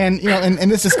 And,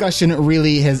 and this discussion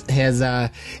really has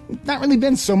not really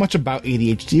been so much about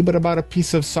ADHD, but about a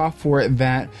piece of software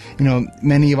that,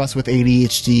 many of us with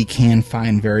ADHD can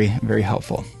find very, very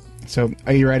helpful. So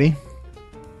are you ready?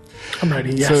 I'm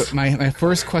ready, yes. So my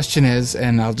first question is,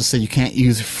 and I'll just say you can't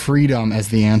use freedom as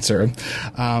the answer.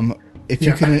 If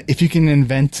you can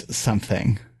invent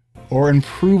something or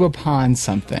improve upon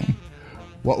something,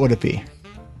 what would it be?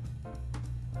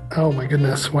 Oh my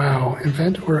goodness! Wow,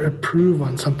 invent or improve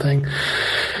on something.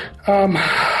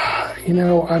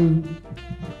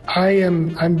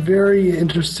 I'm very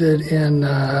interested in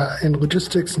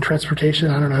logistics and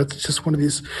transportation. I don't know. It's just one of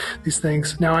these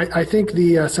things. Now, I think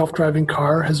the self-driving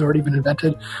car has already been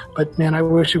invented, but man, I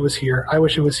wish it was here. I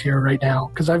wish it was here right now,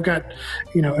 because I've got,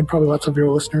 and probably lots of your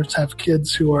listeners have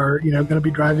kids who are, going to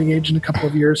be driving age in a couple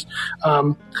of years.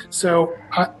 So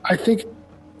I think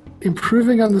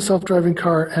improving on the self-driving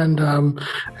car and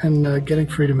getting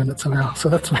freedom in it somehow. So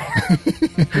that's my.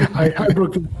 I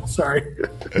broke the. Sorry.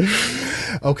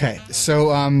 Okay,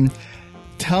 so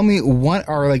tell me, what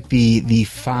are like the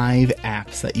 5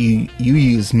 apps that you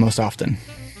use most often?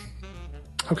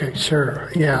 Okay,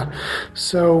 sure. Yeah.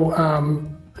 So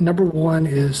number 1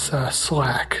 is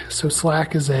Slack. So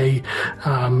Slack is a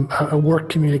work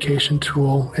communication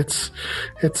tool. It's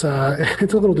a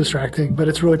little distracting, but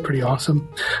it's really pretty awesome.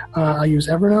 I use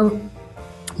Evernote.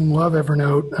 Love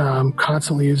Evernote,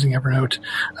 constantly using Evernote,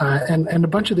 and a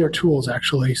bunch of their tools,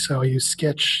 actually. So I use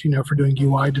Sketch, for doing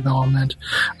UI development.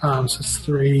 So it's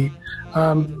 3.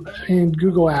 And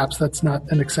Google Apps, that's not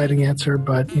an exciting answer,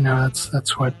 but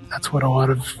that's what a lot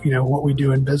of what we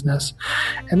do in business.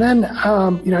 And then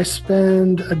I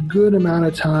spend a good amount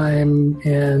of time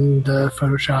in the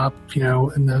Photoshop,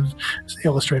 in the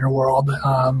Illustrator world.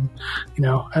 And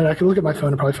I can look at my phone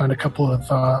and probably find a couple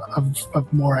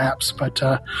of more apps, but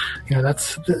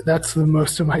that's the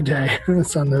most of my day.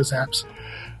 It's on those apps.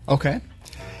 Okay.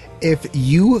 If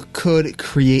you could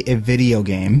create a video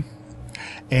game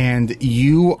and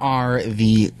you are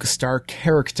the star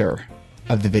character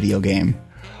of the video game,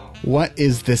 what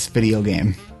is this video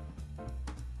game?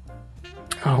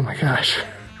 Oh my gosh.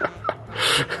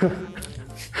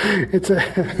 It's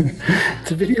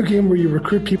a video game where you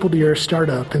recruit people to your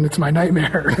startup, and it's my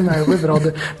nightmare, and I live it all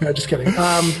day. No, just kidding.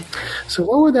 So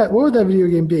what would that video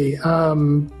game be?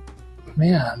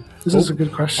 Man, this is a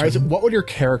good question. All right, so what would your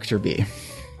character be?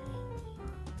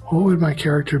 What would my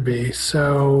character be?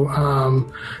 So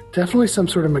definitely some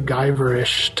sort of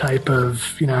MacGyver-ish type of,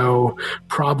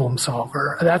 problem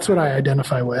solver. That's what I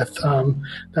identify with.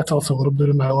 That's also a little bit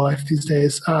of my life these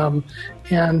days. And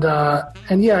yeah,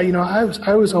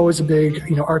 I was always a big,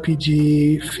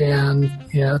 RPG fan.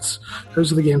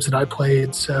 Those are the games that I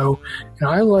played. So,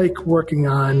 I like working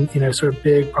on, sort of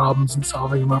big problems and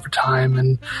solving them over time.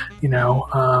 And,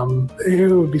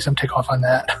 it would be some takeoff on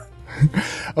that.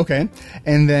 Okay.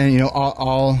 And then,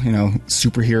 all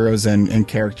superheroes and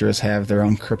characters have their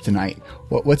own kryptonite.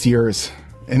 What's yours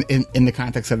in the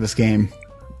context of this game?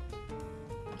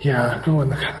 Yeah.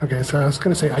 Okay. So I was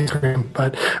going to say ice cream,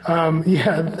 but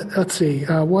let's see.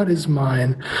 What is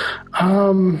mine?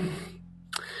 I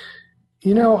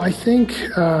think,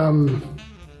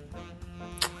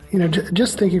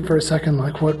 just thinking for a second,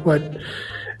 like what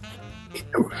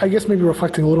I guess maybe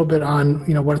reflecting a little bit on,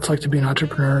 what it's like to be an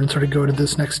entrepreneur and sort of go to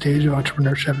this next stage of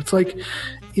entrepreneurship. It's like,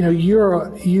 you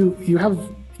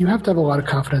have to have a lot of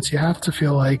confidence. You have to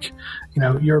feel like,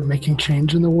 you're making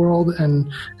change in the world. And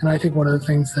I think one of the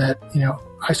things that,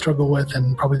 I struggle with,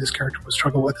 and probably this character would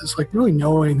struggle with, is like really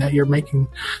knowing that you're making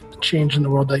the change in the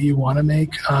world that you want to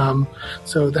make.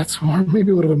 So that's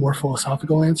maybe a little bit more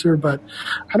philosophical answer, but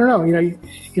I don't know.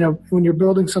 When you're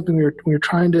building something, when you're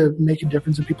trying to make a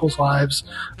difference in people's lives,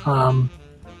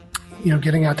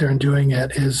 getting out there and doing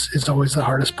it is always the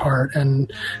hardest part,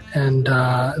 and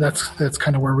that's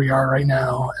kind of where we are right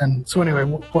now. And so anyway,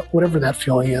 whatever that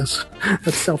feeling is,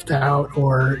 that's self-doubt,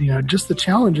 or just the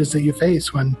challenges that you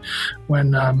face when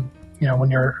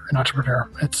you're an entrepreneur.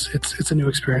 It's a new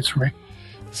experience for me.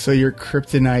 So your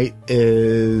kryptonite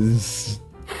is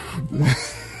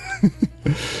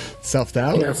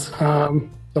self-doubt? Yes,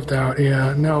 self-doubt.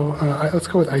 Yeah, no. Let's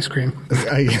go with ice cream.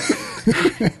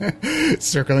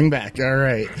 Circling back. All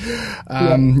right.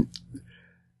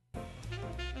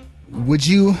 Would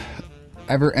you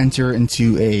ever enter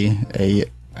into a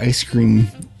ice cream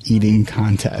eating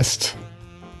contest?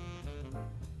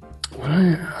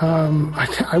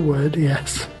 I would,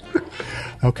 yes.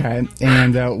 Okay.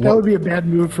 And that would be a bad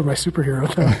move for my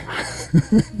superhero, though.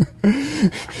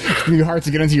 It'd be hard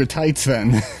to get into your tights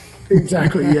then.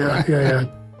 Exactly. Yeah.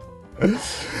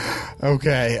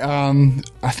 Okay.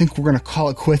 I think we're going to call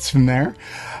it quits from there.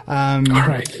 All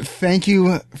right. Thank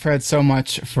you, Fred, so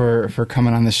much for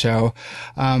coming on the show.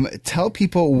 Tell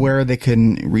people where they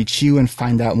can reach you and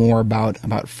find out more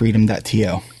about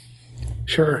freedom.to.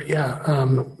 Sure. Yeah.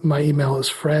 My email is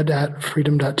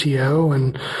fred@freedom.to,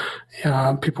 and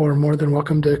people are more than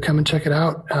welcome to come and check it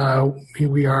out.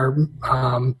 We're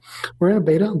in a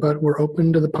beta, but we're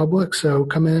open to the public. So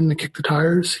come in and kick the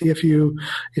tires, see if you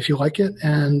like it,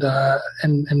 and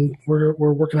we're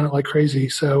working on it like crazy.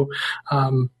 So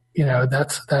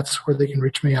that's where they can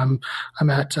reach me. I'm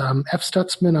at F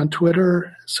Stutzman on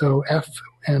Twitter. So F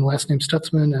and last name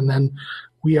Stutzman, and then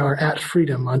we are at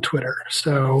Freedom on Twitter.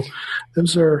 So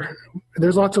there's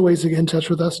lots of ways to get in touch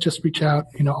with us. Just reach out.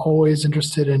 Always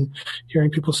interested in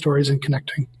hearing people's stories and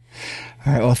connecting.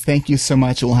 All right. Well, thank you so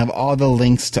much. We'll have all the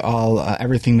links to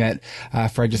everything that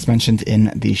Fred just mentioned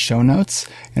in the show notes.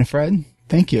 And Fred,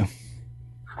 thank you.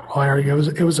 Well, Eric,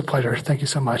 it was a pleasure. Thank you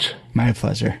so much. My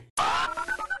pleasure.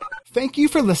 Thank you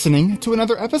for listening to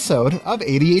another episode of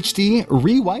ADHD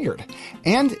Rewired.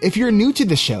 And if you're new to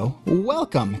the show,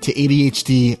 welcome to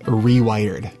ADHD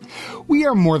Rewired. We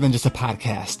are more than just a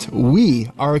podcast. We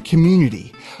are a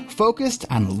community focused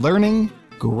on learning,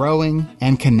 growing,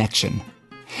 and connection.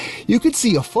 You could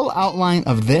see a full outline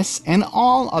of this and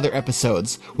all other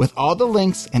episodes with all the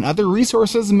links and other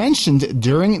resources mentioned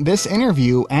during this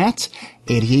interview at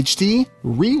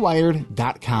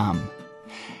ADHDrewired.com.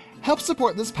 Help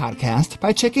support this podcast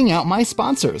by checking out my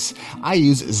sponsors. I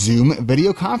use Zoom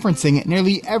video conferencing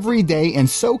nearly every day, and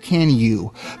so can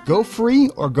you. Go free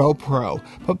or go pro.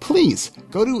 But please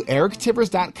go to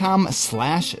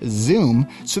erictivers.com/Zoom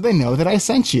so they know that I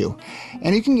sent you.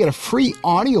 And you can get a free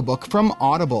audiobook from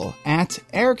Audible at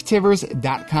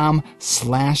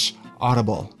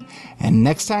erictivers.com/Audible. And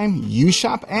next time you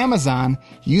shop Amazon,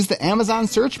 use the Amazon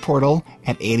search portal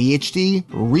at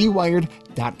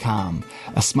ADHDrewired.com.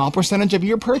 A small percentage of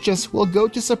your purchase will go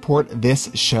to support this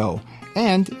show,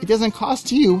 and it doesn't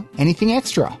cost you anything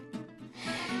extra.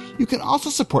 You can also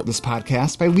support this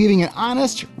podcast by leaving an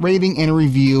honest rating and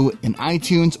review in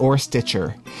iTunes or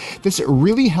Stitcher. This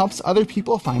really helps other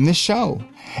people find this show.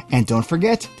 And don't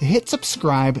forget to hit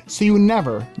subscribe so you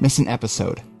never miss an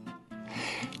episode.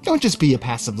 Don't just be a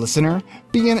passive listener,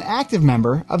 be an active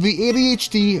member of the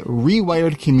ADHD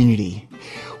Rewired community.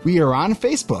 We are on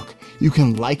Facebook. You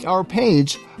can like our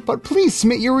page, but please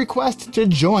submit your request to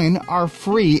join our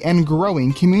free and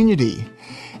growing community.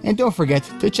 And don't forget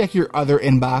to check your other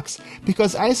inbox,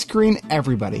 because I screen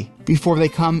everybody before they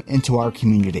come into our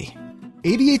community.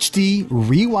 ADHD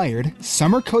Rewired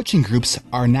summer coaching groups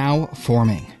are now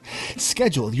forming.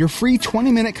 Schedule your free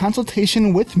 20-minute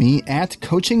consultation with me at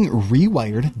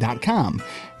coachingrewired.com.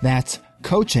 That's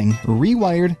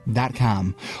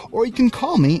coachingrewired.com. Or you can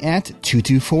call me at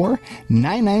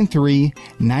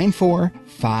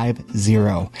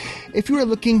 224-993-9450. If you are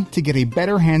looking to get a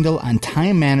better handle on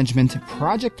time management,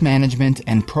 project management,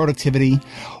 and productivity,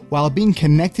 while being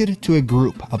connected to a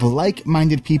group of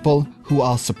like-minded people who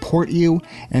all support you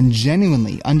and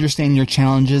genuinely understand your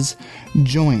challenges,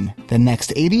 join the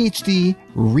next ADHD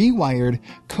Rewired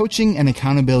Coaching and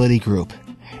Accountability Group.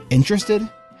 Interested?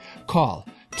 Call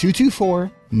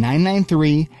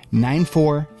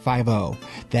 224-993-9450.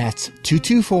 That's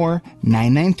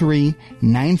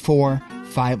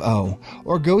 224-993-9450.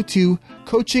 Or go to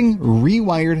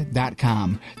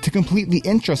coachingrewired.com to complete the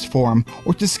interest form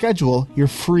or to schedule your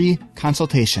free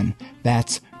consultation.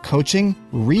 That's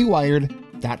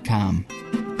coachingrewired.com.